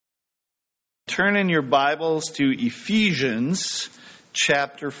turn in your Bibles to Ephesians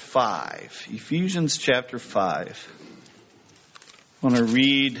chapter 5. Ephesians chapter 5. I want to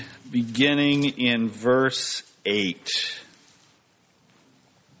read beginning in verse 8.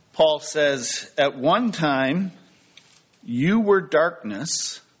 Paul says, "At one time you were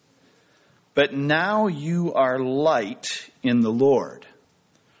darkness, but now you are light in the Lord.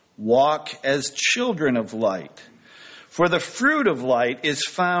 Walk as children of light. For the fruit of light is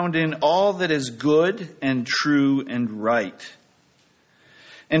found in all that is good and true and right.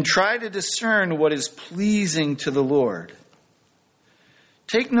 And try to discern what is pleasing to the Lord.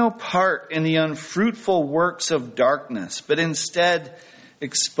 Take no part in the unfruitful works of darkness, but instead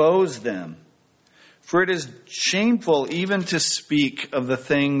expose them. For it is shameful even to speak of the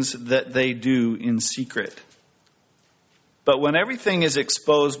things that they do in secret. But when everything is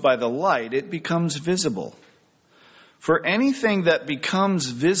exposed by the light, it becomes visible. For anything that becomes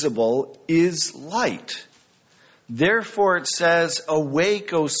visible is light. Therefore it says,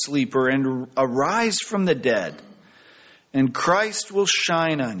 'Awake, O sleeper, and arise from the dead, and Christ will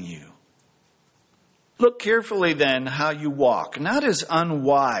shine on you.' Look carefully then how you walk, not as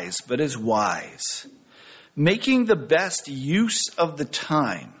unwise, but as wise, making the best use of the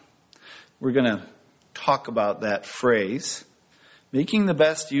time." We're going to talk about that phrase. Making the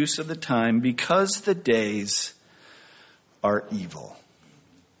best use of the time, because the days are evil.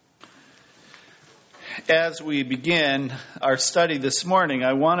 As we begin our study this morning,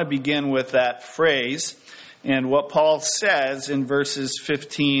 I want to begin with that phrase and what Paul says in verses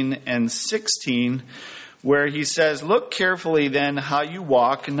 15 and 16, where he says, "Look carefully then how you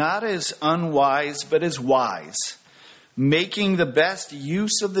walk, not as unwise, but as wise, making the best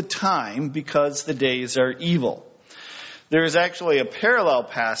use of the time, because the days are evil." There is actually a parallel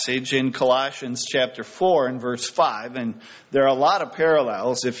passage in Colossians chapter 4 and verse 5, and there are a lot of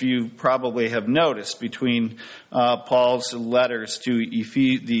parallels, if you probably have noticed, between Paul's letters to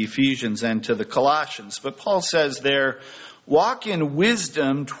the Ephesians and to the Colossians. But Paul says there, "Walk in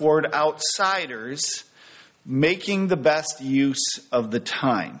wisdom toward outsiders, making the best use of the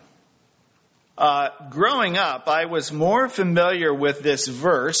time." Growing up, I was more familiar with this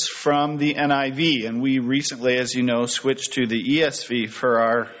verse from the NIV, and we recently, as you know, switched to the ESV for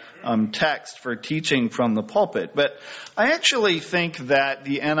our text for teaching from the pulpit. But I actually think that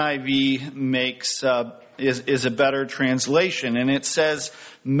the NIV is a better translation, and it says,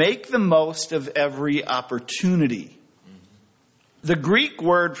 "Make the most of every opportunity." The Greek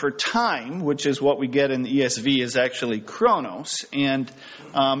word for time, which is what we get in the ESV, is actually chronos. And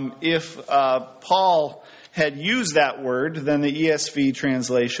if Paul had used that word, then the ESV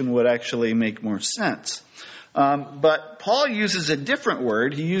translation would actually make more sense. But Paul uses a different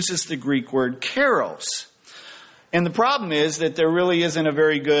word. He uses the Greek word kairos. And the problem is that there really isn't a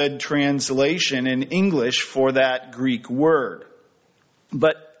very good translation in English for that Greek word.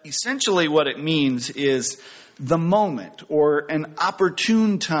 But essentially what it means is the moment, or an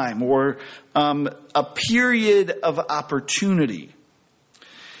opportune time, or a period of opportunity.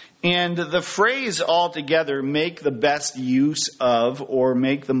 And the phrase altogether, "make the best use of," or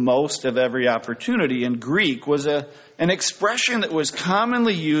 "make the most of every opportunity," in Greek was an expression that was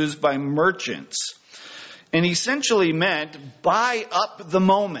commonly used by merchants, and essentially meant buy up the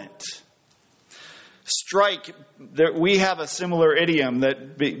moment. Strike, we have a similar idiom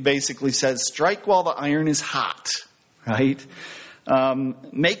that basically says, "Strike while the iron is hot," right?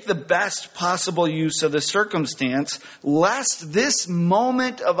 Make the best possible use of the circumstance, lest this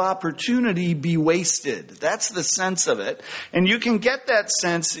moment of opportunity be wasted. That's the sense of it. And you can get that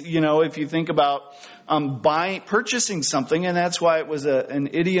sense, if you think about purchasing something, and that's why it was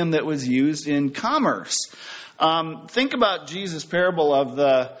an idiom that was used in commerce. Think about Jesus' parable of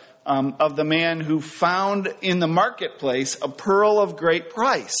the man who found in the marketplace a pearl of great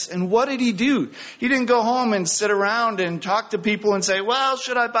price. And what did he do? He didn't go home and sit around and talk to people and say, "Well,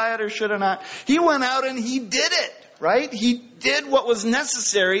 should I buy it or should I not?" He went out and he did it, right? He did what was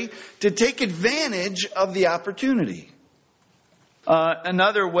necessary to take advantage of the opportunity.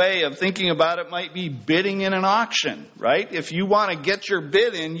 Another way of thinking about it might be bidding in an auction, right? If you want to get your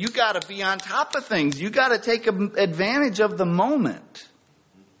bid in, you got to be on top of things. You got to take advantage of the moment.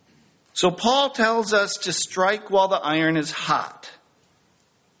 So Paul tells us to strike while the iron is hot,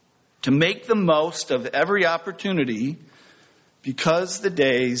 to make the most of every opportunity, because the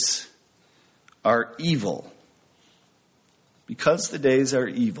days are evil. Because the days are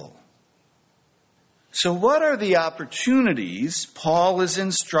evil. So what are the opportunities Paul is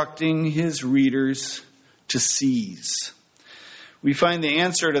instructing his readers to seize? We find the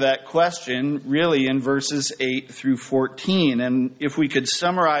answer to that question really in verses 8 through 14. And if we could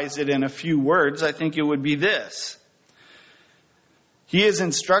summarize it in a few words, I think it would be this. He is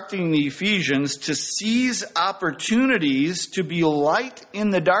instructing the Ephesians to seize opportunities to be light in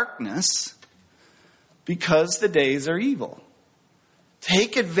the darkness because the days are evil.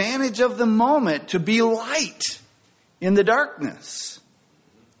 Take advantage of the moment to be light in the darkness.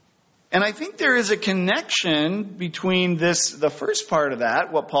 And I think there is a connection between the first part of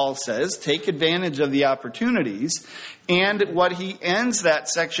that, what Paul says, take advantage of the opportunities, and what he ends that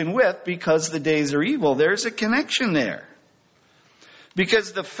section with, because the days are evil. There's a connection there.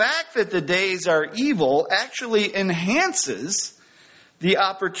 Because the fact that the days are evil actually enhances the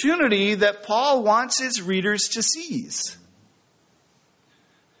opportunity that Paul wants his readers to seize.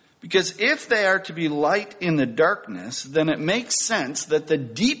 Because if they are to be light in the darkness, then it makes sense that the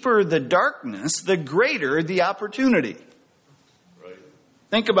deeper the darkness, the greater the opportunity. Right.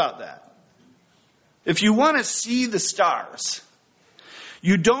 Think about that. If you want to see the stars,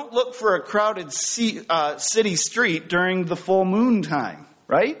 you don't look for a crowded city street during the full moon time,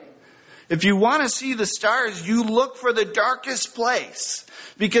 right? If you want to see the stars, you look for the darkest place,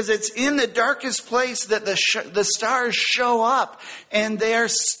 because it's in the darkest place that the stars show up, and they are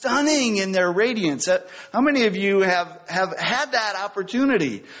stunning in their radiance. How many of you have had that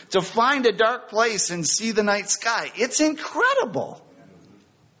opportunity to find a dark place and see the night sky? It's incredible.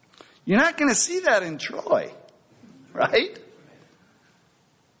 You're not going to see that in Troy, right?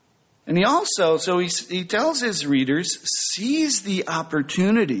 And he also, he tells his readers, seize the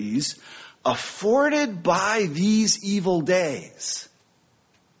opportunities afforded by these evil days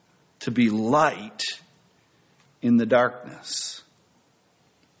to be light in the darkness.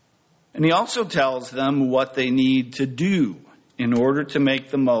 And he also tells them what they need to do in order to make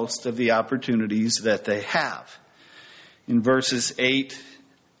the most of the opportunities that they have. In verses 8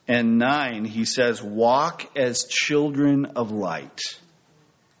 and 9, he says, walk as children of light.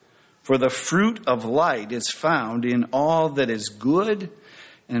 For the fruit of light is found in all that is good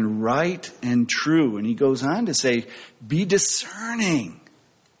and right and true. And he goes on to say, be discerning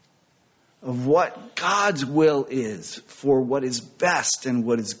of what God's will is for what is best and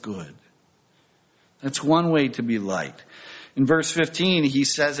what is good. That's one way to be light. In verse 15, he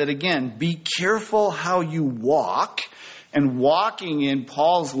says it again, be careful how you walk. And walking in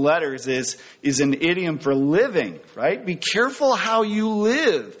Paul's letters is an idiom for living, right? Be careful how you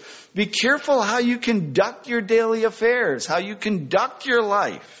live. Be careful how you conduct your daily affairs, how you conduct your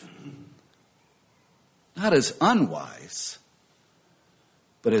life. Not as unwise,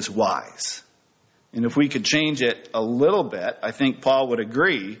 but as wise. And if we could change it a little bit, I think Paul would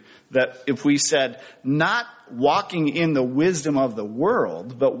agree that if we said not walking in the wisdom of the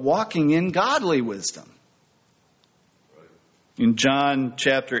world, but walking in godly wisdom. In John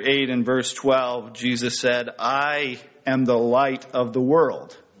chapter 8 and verse 12, Jesus said, I am the light of the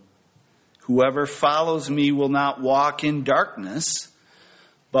world. Whoever follows me will not walk in darkness,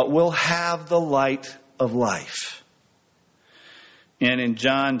 but will have the light of life. And in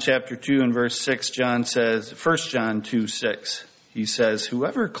John chapter 2 and verse 6, John says, 1 John 2:6, he says,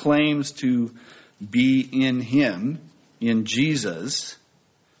 whoever claims to be in him, in Jesus,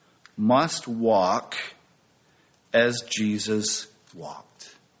 must walk as Jesus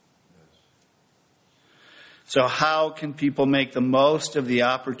walked. So how can people make the most of the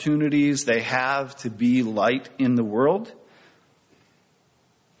opportunities they have to be light in the world?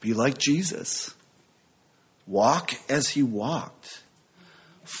 Be like Jesus. Walk as he walked.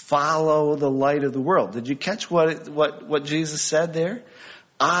 Follow the light of the world. Did you catch what Jesus said there?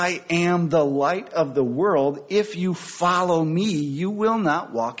 I am the light of the world. If you follow me, you will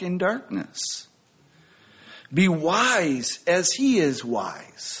not walk in darkness. Be wise as he is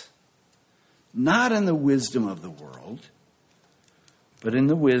wise. Not in the wisdom of the world, but in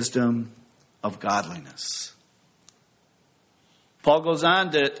the wisdom of godliness. Paul goes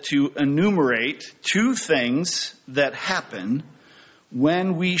on to enumerate two things that happen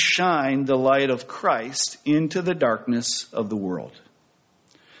when we shine the light of Christ into the darkness of the world.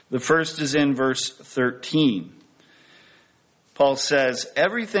 The first is in verse 13. Paul says,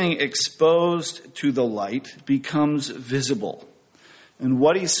 everything exposed to the light becomes visible. And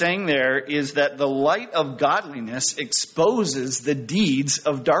what he's saying there is that the light of godliness exposes the deeds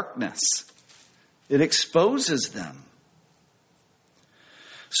of darkness. It exposes them.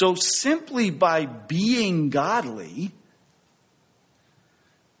 So simply by being godly,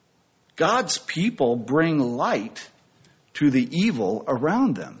 God's people bring light to the evil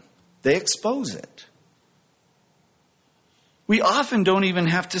around them. They expose it. We often don't even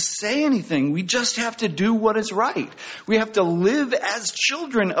have to say anything. We just have to do what is right. We have to live as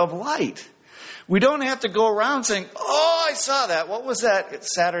children of light. We don't have to go around saying, oh, I saw that. What was that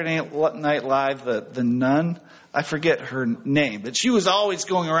Saturday Night Live, the nun? I forget her name, but she was always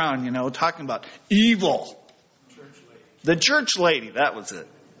going around, talking about evil. The church lady, that was it.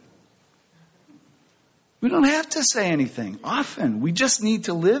 We don't have to say anything often. We just need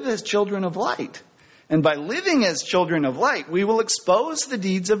to live as children of light. And by living as children of light, we will expose the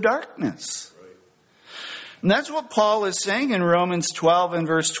deeds of darkness. And that's what Paul is saying in Romans 12 and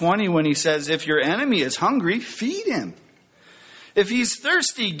verse 20 when he says, if your enemy is hungry, feed him. If he's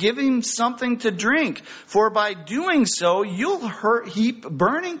thirsty, give him something to drink. For by doing so, you'll heap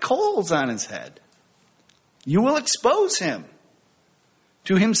burning coals on his head. You will expose him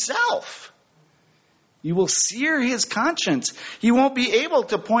to himself. You will sear his conscience. He won't be able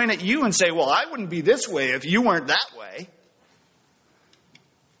to point at you and say, well, I wouldn't be this way if you weren't that way.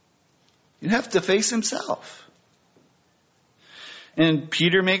 You'd have to face himself. And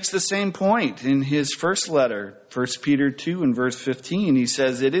Peter makes the same point in his first letter, 1 Peter 2 and verse 15. He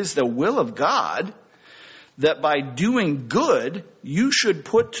says, it is the will of God that by doing good, you should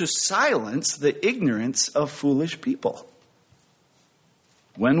put to silence the ignorance of foolish people.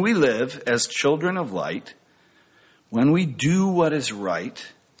 When we live as children of light, when we do what is right,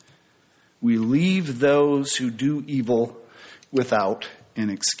 we leave those who do evil without an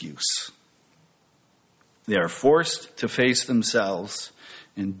excuse. They are forced to face themselves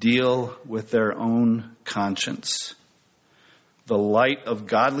and deal with their own conscience. The light of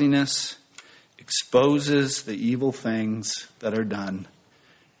godliness exposes the evil things that are done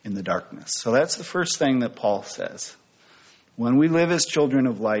in the darkness. So that's the first thing that Paul says. When we live as children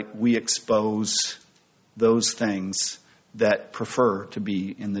of light, we expose those things that prefer to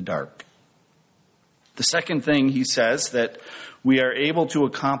be in the dark. The second thing he says that we are able to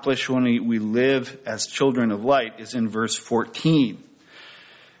accomplish when we live as children of light is in verse 14.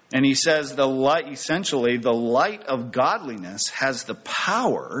 And he says the light of godliness has the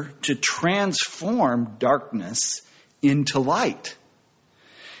power to transform darkness into light.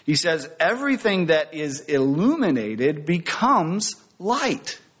 He says everything that is illuminated becomes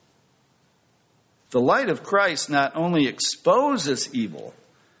light. The light of Christ not only exposes evil,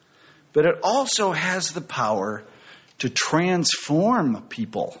 but it also has the power to transform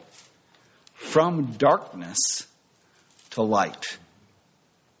people from darkness to light.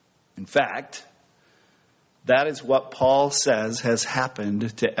 In fact, that is what Paul says has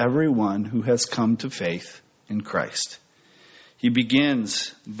happened to everyone who has come to faith in Christ. He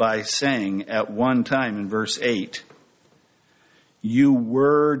begins by saying at one time in verse 8, you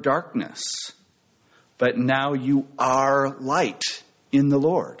were darkness, but now you are light in the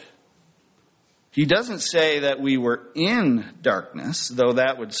Lord. He doesn't say that we were in darkness, though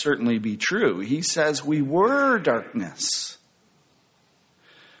that would certainly be true. He says we were darkness.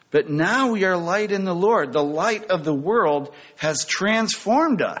 But now we are light in the Lord. The light of the world has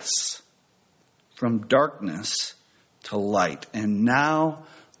transformed us from darkness to light. And now,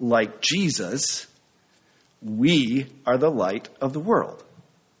 like Jesus, we are the light of the world.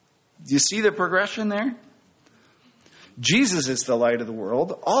 Do you see the progression there? Jesus is the light of the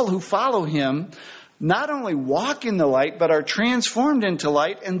world. All who follow him not only walk in the light, but are transformed into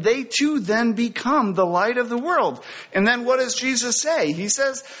light, and they too then become the light of the world. And then what does Jesus say? He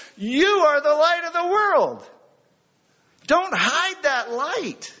says, you are the light of the world. Don't hide that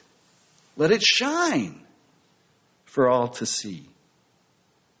light. Let it shine for all to see.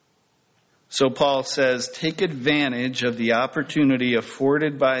 So Paul says, take advantage of the opportunity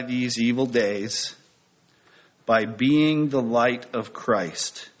afforded by these evil days by being the light of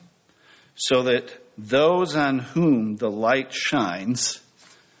Christ, so that those on whom the light shines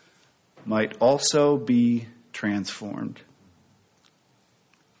might also be transformed.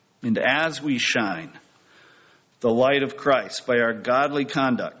 And as we shine the light of Christ by our godly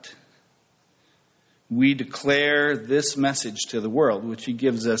conduct, we declare this message to the world, which he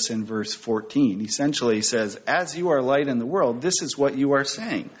gives us in verse 14. Essentially, he says, as you are light in the world, this is what you are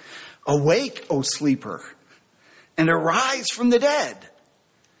saying. Awake, O sleeper, and arise from the dead,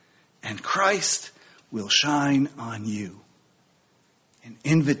 and Christ will shine on you. An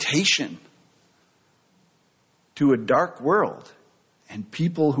invitation to a dark world and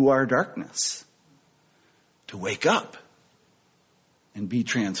people who are darkness to wake up and be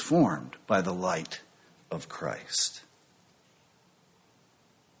transformed by the light of Christ.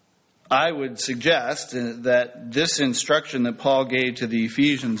 I would suggest that this instruction that Paul gave to the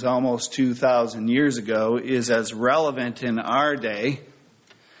Ephesians almost 2,000 years ago is as relevant in our day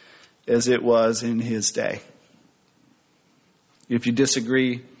as it was in his day. If you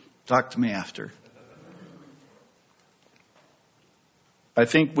disagree, talk to me after. I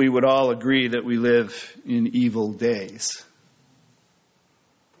think we would all agree that we live in evil days.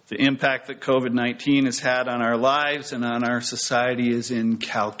 The impact that COVID-19 has had on our lives and on our society is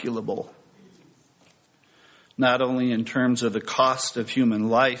incalculable. Not only in terms of the cost of human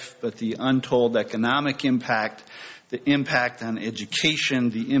life, but the untold economic impact, the impact on education,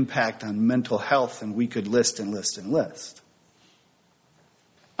 the impact on mental health, and we could list and list and list.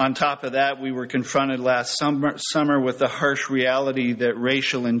 On top of that, we were confronted last summer with the harsh reality that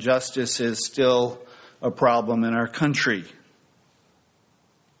racial injustice is still a problem in our country.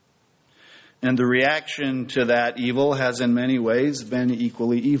 And the reaction to that evil has in many ways been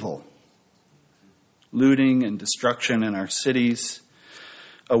equally evil. Looting and destruction in our cities,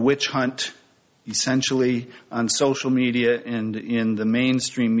 a witch hunt essentially on social media and in the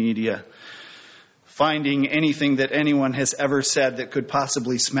mainstream media, finding anything that anyone has ever said that could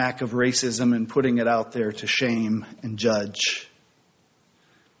possibly smack of racism and putting it out there to shame and judge.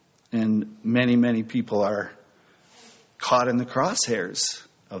 And many, many people are caught in the crosshairs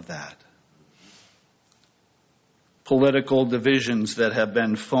of that. Political divisions that have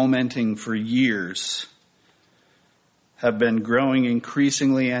been fomenting for years have been growing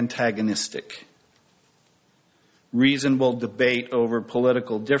increasingly antagonistic. Reasonable debate over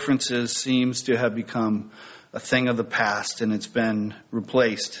political differences seems to have become a thing of the past, and it's been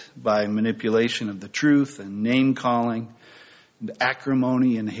replaced by manipulation of the truth and name-calling, and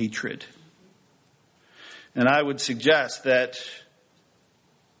acrimony and hatred. And I would suggest that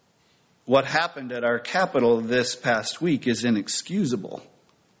what happened at our Capitol this past week is inexcusable.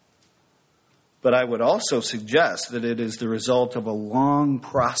 But I would also suggest that it is the result of a long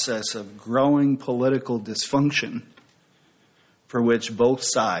process of growing political dysfunction for which both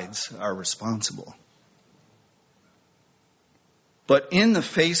sides are responsible. But in the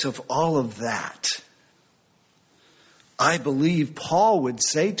face of all of that, I believe Paul would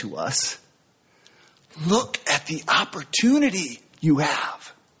say to us, look at the opportunity you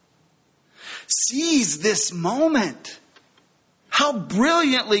have. Seize this moment. How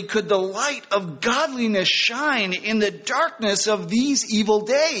brilliantly could the light of godliness shine in the darkness of these evil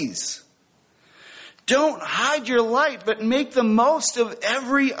days? Don't hide your light, but make the most of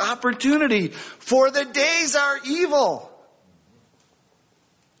every opportunity, for the days are evil.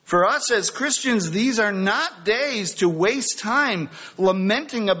 For us as Christians, these are not days to waste time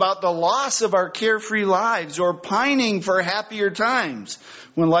lamenting about the loss of our carefree lives or pining for happier times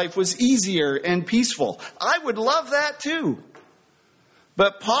when life was easier and peaceful. I would love that too.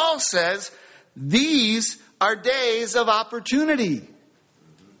 But Paul says these are days of opportunity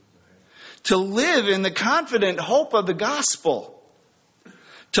to live in the confident hope of the gospel,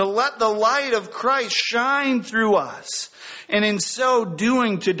 to let the light of Christ shine through us, and in so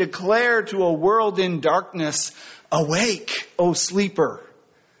doing to declare to a world in darkness, awake, O sleeper,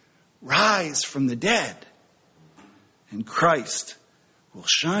 rise from the dead, and Christ will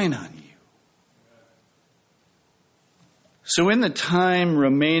shine on you. So in the time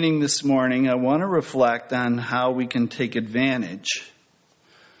remaining this morning, I want to reflect on how we can take advantage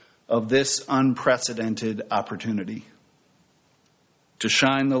of this unprecedented opportunity to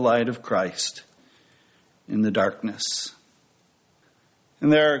shine the light of Christ in the darkness. And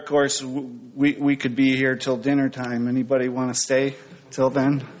there, of course, we could be here till dinner time. Anybody want to stay till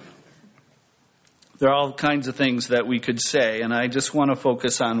then? There are all kinds of things that we could say, and I just want to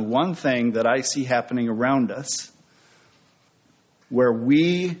focus on one thing that I see happening around us where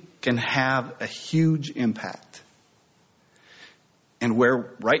we can have a huge impact. And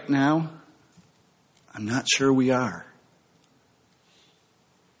where right now, I'm not sure we are.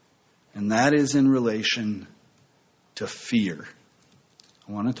 And that is in relation to fear.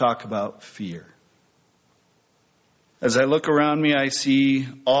 I want to talk about fear. As I look around me, I see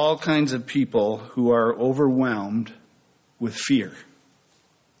all kinds of people who are overwhelmed with fear.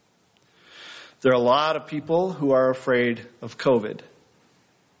 There are a lot of people who are afraid of COVID.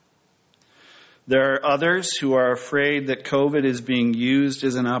 There are others who are afraid that COVID is being used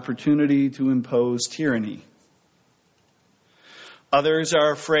as an opportunity to impose tyranny. Others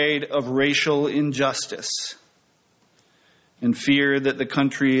are afraid of racial injustice and fear that the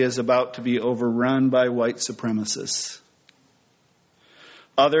country is about to be overrun by white supremacists.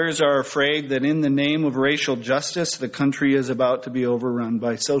 Others are afraid that in the name of racial justice, the country is about to be overrun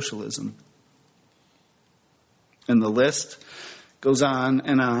by socialism. And the list goes on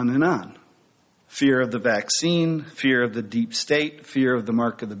and on and on. Fear of the vaccine, fear of the deep state, fear of the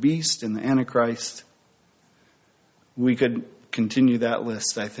mark of the beast and the Antichrist. We could continue that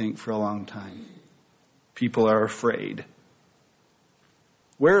list, I think, for a long time. People are afraid.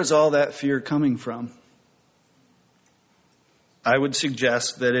 Where is all that fear coming from? I would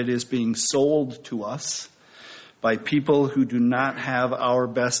suggest that it is being sold to us by people who do not have our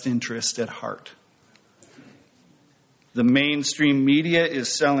best interest at heart. The mainstream media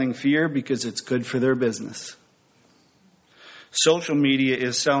is selling fear because it's good for their business. Social media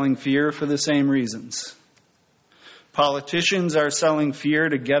is selling fear for the same reasons. Politicians are selling fear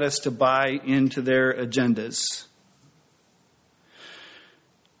to get us to buy into their agendas.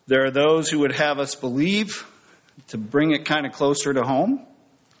 There are those who would have us believe, to bring it kind of closer to home,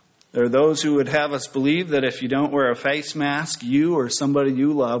 there are those who would have us believe that if you don't wear a face mask, you or somebody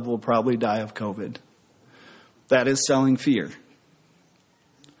you love will probably die of COVID. That is selling fear.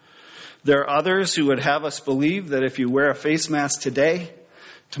 There are others who would have us believe that if you wear a face mask today,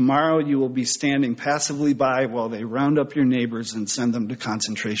 tomorrow you will be standing passively by while they round up your neighbors and send them to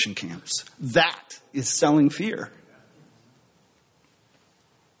concentration camps. That is selling fear.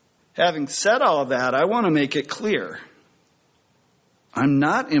 Having said all that, I want to make it clear. I'm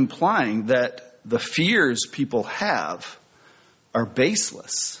not implying that the fears people have are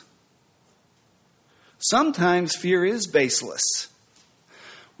baseless. Sometimes fear is baseless.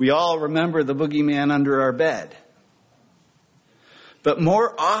 We all remember the boogeyman under our bed. But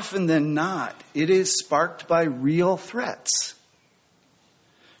more often than not, it is sparked by real threats.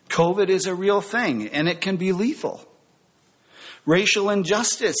 COVID is a real thing, and it can be lethal. Racial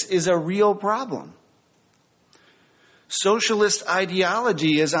injustice is a real problem. Socialist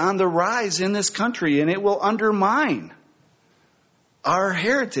ideology is on the rise in this country, and it will undermine our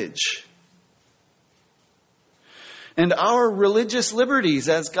heritage. And our religious liberties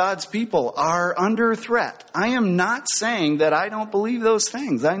as God's people are under threat. I am not saying that I don't believe those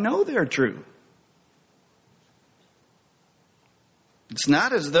things. I know they're true. It's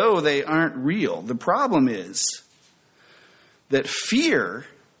not as though they aren't real. The problem is that fear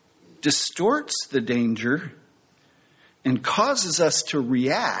distorts the danger and causes us to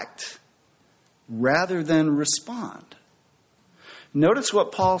react rather than respond. Notice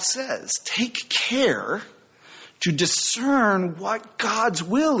what Paul says. Take care to discern what God's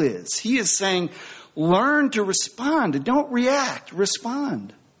will is. He is saying, learn to respond. Don't react.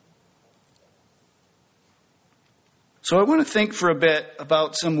 Respond. So I want to think for a bit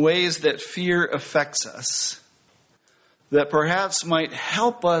about some ways that fear affects us, that perhaps might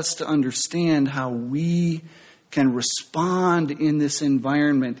help us to understand how we can respond in this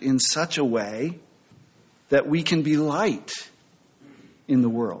environment in such a way that we can be light in the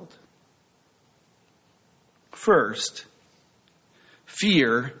world. First,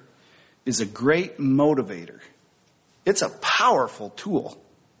 fear is a great motivator. It's a powerful tool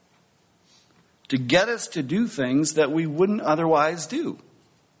to get us to do things that we wouldn't otherwise do.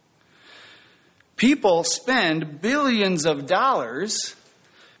 People spend billions of dollars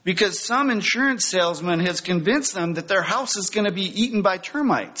because some insurance salesman has convinced them that their house is going to be eaten by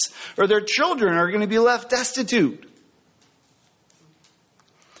termites or their children are going to be left destitute.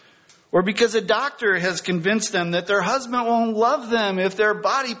 Or because a doctor has convinced them that their husband won't love them if their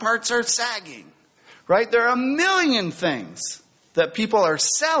body parts are sagging. Right? There are a million things that people are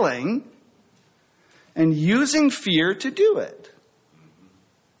selling and using fear to do it.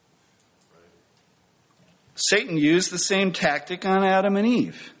 Satan used the same tactic on Adam and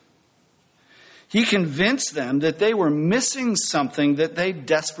Eve. He convinced them that they were missing something that they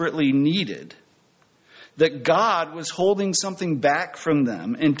desperately needed. That God was holding something back from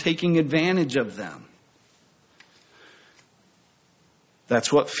them and taking advantage of them.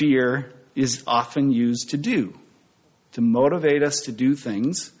 That's what fear is often used to do. To motivate us to do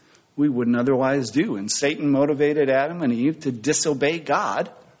things we wouldn't otherwise do. And Satan motivated Adam and Eve to disobey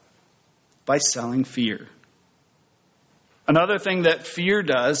God by selling fear. Another thing that fear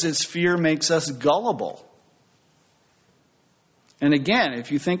does is fear makes us gullible. And again,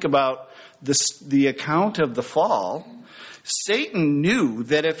 if you think about the account of the fall, Satan knew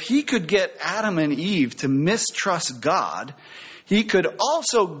that if he could get Adam and Eve to mistrust God, he could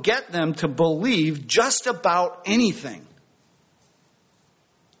also get them to believe just about anything.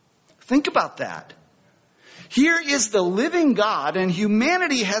 Think about that. Here is the living God, and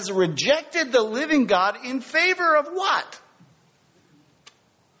humanity has rejected the living God in favor of what?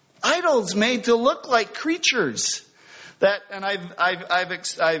 Idols made to look like creatures. That, and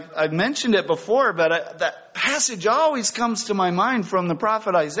I've mentioned it before, but that passage always comes to my mind from the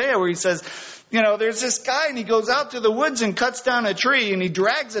prophet Isaiah, where he says, there's this guy and he goes out to the woods and cuts down a tree and he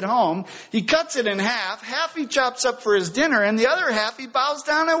drags it home. He cuts it in half. Half he chops up for his dinner and the other half he bows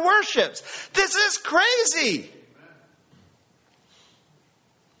down and worships. This is crazy.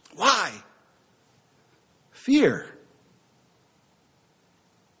 Why? Fear.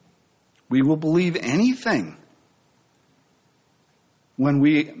 We will believe anything when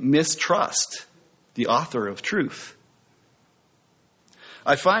we mistrust the author of truth.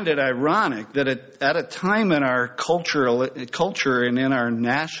 I find it ironic that at a time in our culture and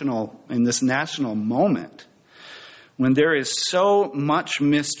in this national moment, when there is so much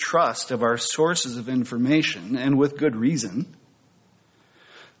mistrust of our sources of information, and with good reason,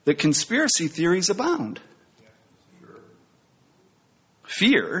 that conspiracy theories abound.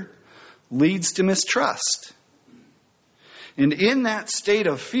 Fear leads to mistrust. And in that state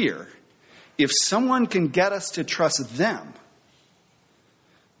of fear, if someone can get us to trust them,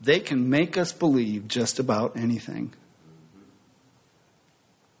 they can make us believe just about anything.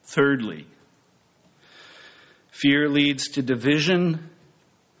 Thirdly, fear leads to division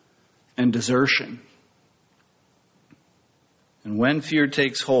and desertion. And when fear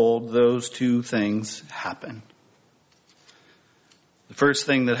takes hold, those two things happen. The first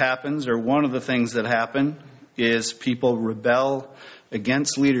thing that happens, or one of the things that happen, is people rebel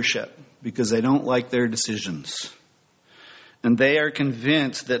against leadership because they don't like their decisions. And they are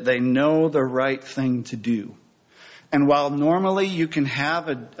convinced that they know the right thing to do. And while normally you can have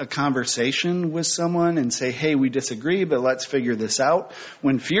a conversation with someone and say, hey, we disagree, but let's figure this out.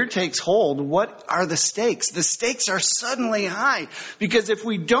 When fear takes hold, what are the stakes? The stakes are suddenly high. Because if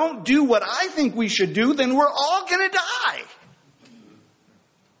we don't do what I think we should do, then we're all going to die.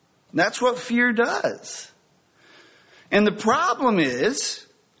 That's what fear does. And the problem is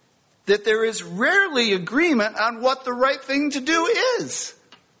that there is rarely agreement on what the right thing to do is.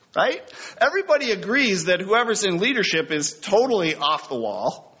 Right? Everybody agrees that whoever's in leadership is totally off the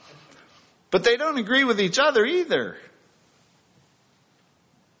wall. But they don't agree with each other either.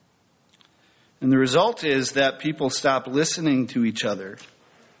 And the result is that people stop listening to each other.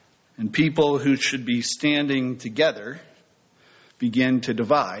 And people who should be standing together begin to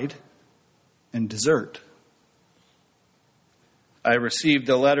divide and desert. I received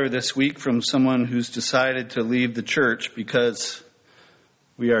a letter this week from someone who's decided to leave the church because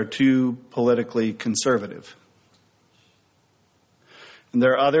we are too politically conservative. And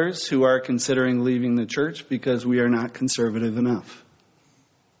there are others who are considering leaving the church because we are not conservative enough.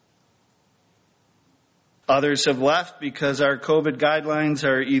 Others have left because our COVID guidelines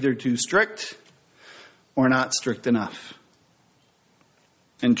are either too strict or not strict enough.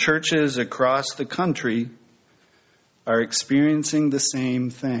 And churches across the country are experiencing the same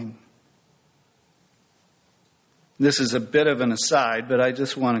thing. This is a bit of an aside, but I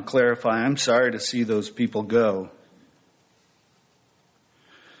just want to clarify. I'm sorry to see those people go.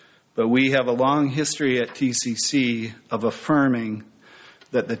 But we have a long history at TCC of affirming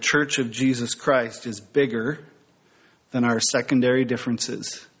that the Church of Jesus Christ is bigger than our secondary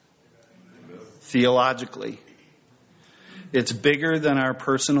differences theologically. It's bigger than our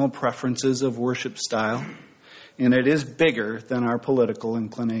personal preferences of worship style. And it is bigger than our political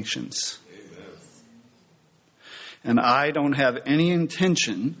inclinations. Amen. And I don't have any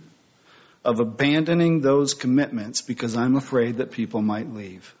intention of abandoning those commitments because I'm afraid that people might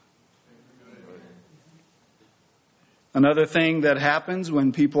leave. Another thing that happens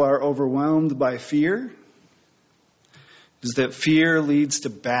when people are overwhelmed by fear is that fear leads to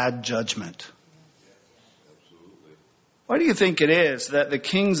bad judgment. Why do you think it is that the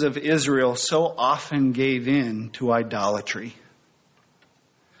kings of Israel so often gave in to idolatry?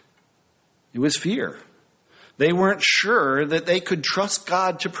 It was fear. They weren't sure that they could trust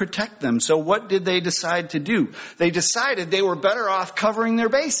God to protect them. So what did they decide to do? They decided they were better off covering their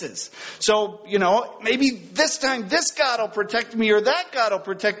bases. So, maybe this time this God will protect me or that God will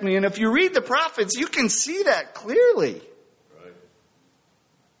protect me. And if you read the prophets, you can see that clearly.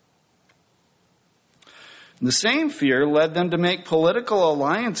 The same fear led them to make political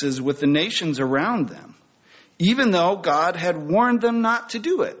alliances with the nations around them, even though God had warned them not to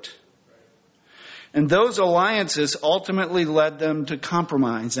do it. And those alliances ultimately led them to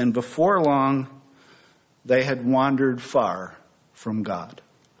compromise, and before long, they had wandered far from God.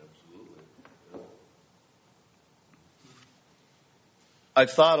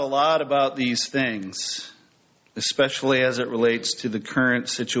 I've thought a lot about these things, especially as it relates to the current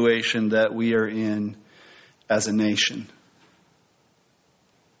situation that we are in as a nation,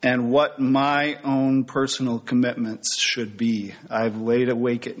 and what my own personal commitments should be. I've laid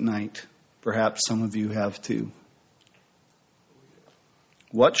awake at night. Perhaps some of you have too.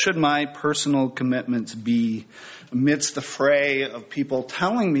 What should my personal commitments be amidst the fray of people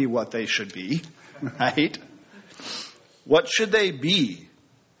telling me what they should be, right? What should they be,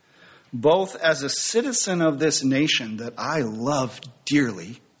 both as a citizen of this nation that I love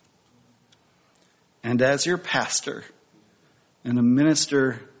dearly, and as your pastor, and a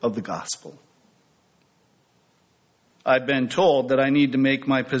minister of the gospel. I've been told that I need to make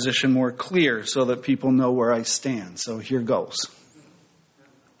my position more clear so that people know where I stand. So here goes.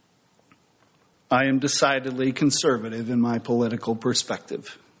 I am decidedly conservative in my political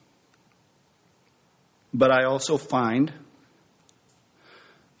perspective. But I also find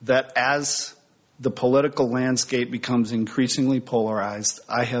that as the political landscape becomes increasingly polarized,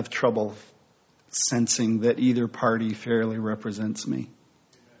 I have trouble sensing that either party fairly represents me.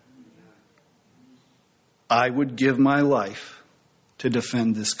 I would give my life to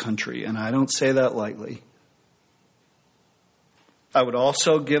defend this country, and I don't say that lightly. I would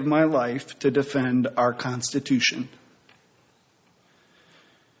also give my life to defend our Constitution.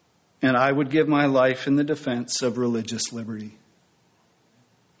 And I would give my life in the defense of religious liberty.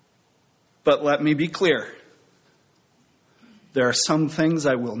 But let me be clear. There are some things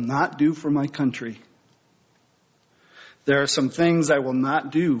I will not do for my country. There are some things I will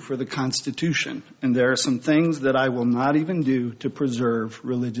not do for the Constitution. And there are some things that I will not even do to preserve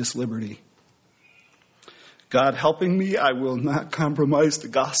religious liberty. God helping me, I will not compromise the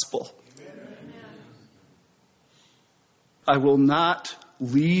gospel. I will not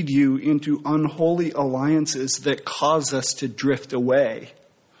lead you into unholy alliances that cause us to drift away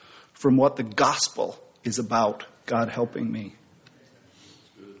from what the gospel is about. God helping me.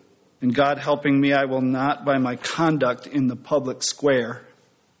 And God helping me, I will not, by my conduct in the public square,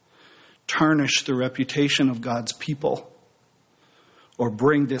 tarnish the reputation of God's people or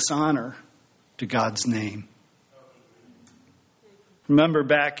bring dishonor to God's name. Remember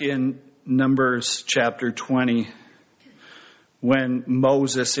back in Numbers chapter 20, when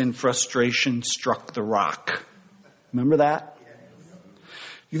Moses in frustration struck the rock. Remember that?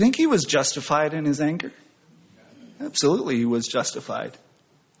 You think he was justified in his anger? Absolutely, he was justified.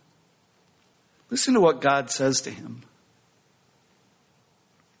 Listen to what God says to him.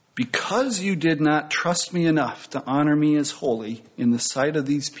 Because you did not trust me enough to honor me as holy in the sight of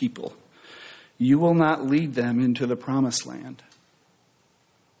these people, you will not lead them into the promised land.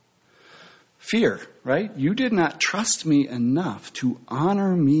 Fear, right? You did not trust me enough to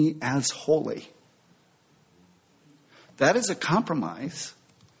honor me as holy. That is a compromise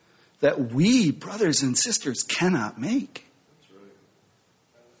that we, brothers and sisters, cannot make.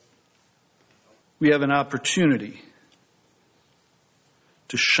 We have an opportunity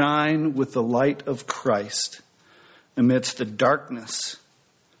to shine with the light of Christ amidst the darkness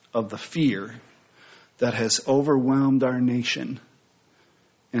of the fear that has overwhelmed our nation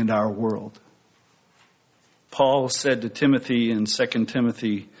and our world. Paul said to Timothy in 2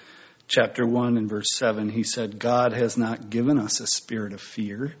 Timothy chapter 1 and verse 7, he said, God has not given us a spirit of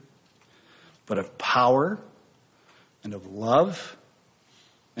fear, but of power and of love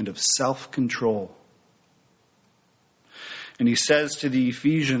and of self-control. And he says to the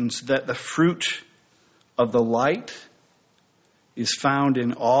Ephesians that the fruit of the light is found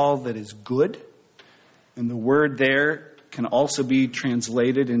in all that is good. And the word there can also be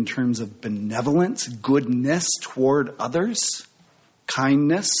translated in terms of benevolence, goodness toward others,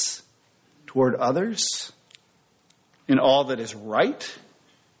 kindness toward others, in all that is right.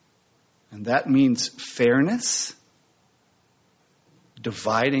 And that means fairness,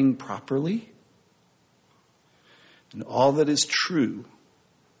 dividing properly, and all that is true,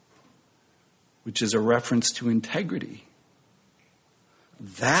 which is a reference to integrity.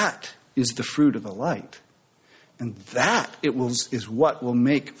 That is the fruit of the light. And that is what will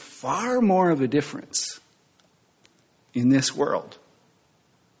make far more of a difference in this world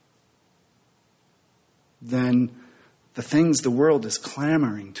than the things the world is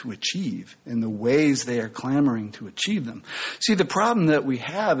clamoring to achieve and the ways they are clamoring to achieve them. See, the problem that we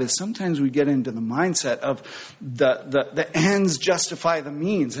have is sometimes we get into the mindset of the ends justify the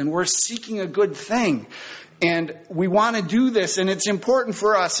means, and we're seeking a good thing. And we want to do this, and it's important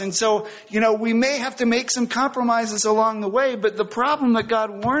for us. And so, we may have to make some compromises along the way, but the problem that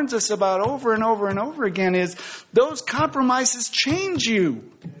God warns us about over and over and over again is those compromises change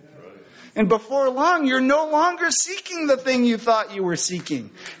you. And before long, you're no longer seeking the thing you thought you were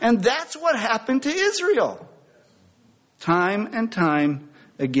seeking. And that's what happened to Israel. Time and time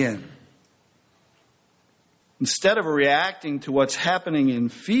again. Instead of reacting to what's happening in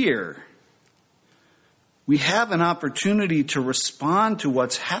fear, we have an opportunity to respond to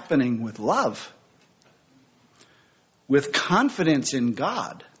what's happening with love, with confidence in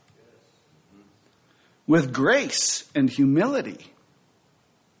God, with grace and humility,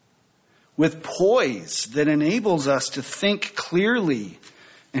 with poise that enables us to think clearly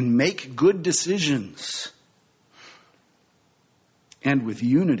and make good decisions, and with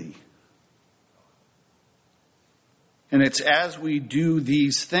unity. And it's as we do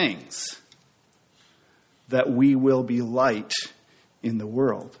these things that we will be light in the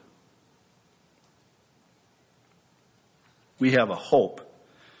world. We have a hope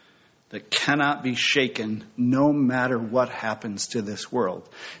that cannot be shaken no matter what happens to this world.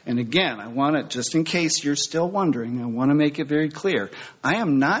 And again, I want to, just in case you're still wondering, I want to make it very clear. I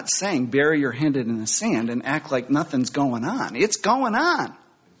am not saying bury your head in the sand and act like nothing's going on. It's going on.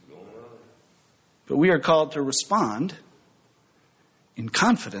 But we are called to respond in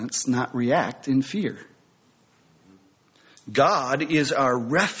confidence, not react in fear. God is our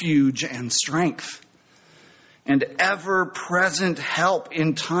refuge and strength and ever-present help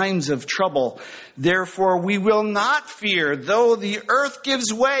in times of trouble. Therefore, we will not fear, though the earth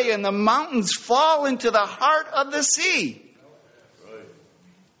gives way and the mountains fall into the heart of the sea.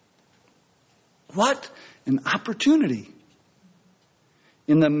 What an opportunity.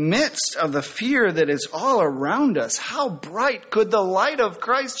 In the midst of the fear that is all around us, how bright could the light of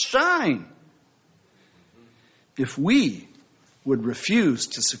Christ shine? If we would refuse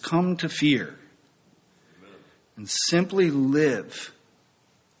to succumb to fear and simply live.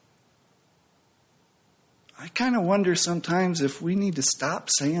 I kind of wonder sometimes if we need to stop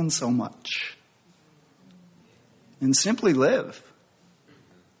saying so much and simply live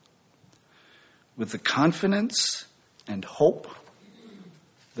with the confidence and hope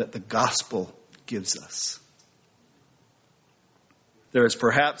that the gospel gives us. There has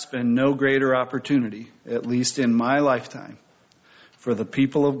perhaps been no greater opportunity, at least in my lifetime, for the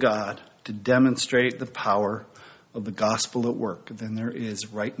people of God to demonstrate the power of the gospel at work than there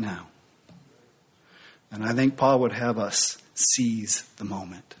is right now. And I think Paul would have us seize the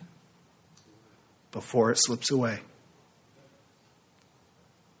moment before it slips away.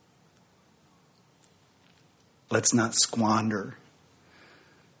 Let's not squander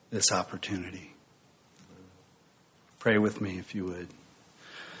this opportunity. Pray with me if you would.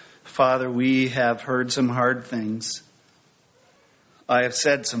 Father, we have heard some hard things. I have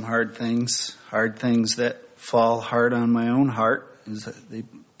said some hard things that fall hard on my own heart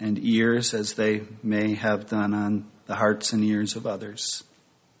and ears as they may have done on the hearts and ears of others.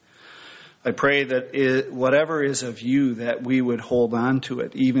 I pray that whatever is of you, that we would hold on to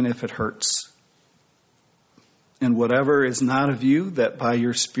it, even if it hurts. And whatever is not of you, that by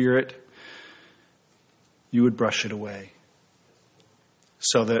your Spirit you would brush it away,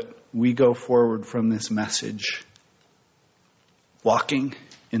 so that we go forward from this message walking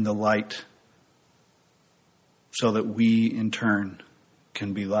in the light, so that we in turn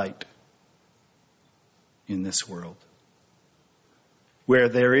can be light in this world. Where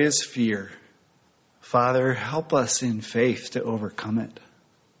there is fear, Father, help us in faith to overcome it,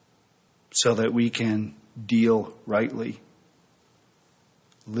 so that we can deal rightly,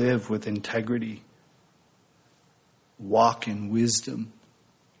 live with integrity, walk in wisdom,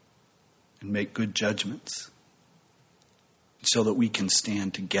 and make good judgments, so that we can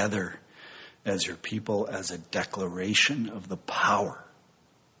stand together as your people as a declaration of the power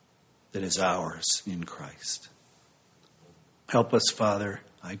that is ours in Christ. Help us, Father,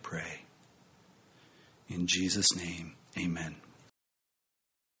 I pray. In Jesus' name, amen.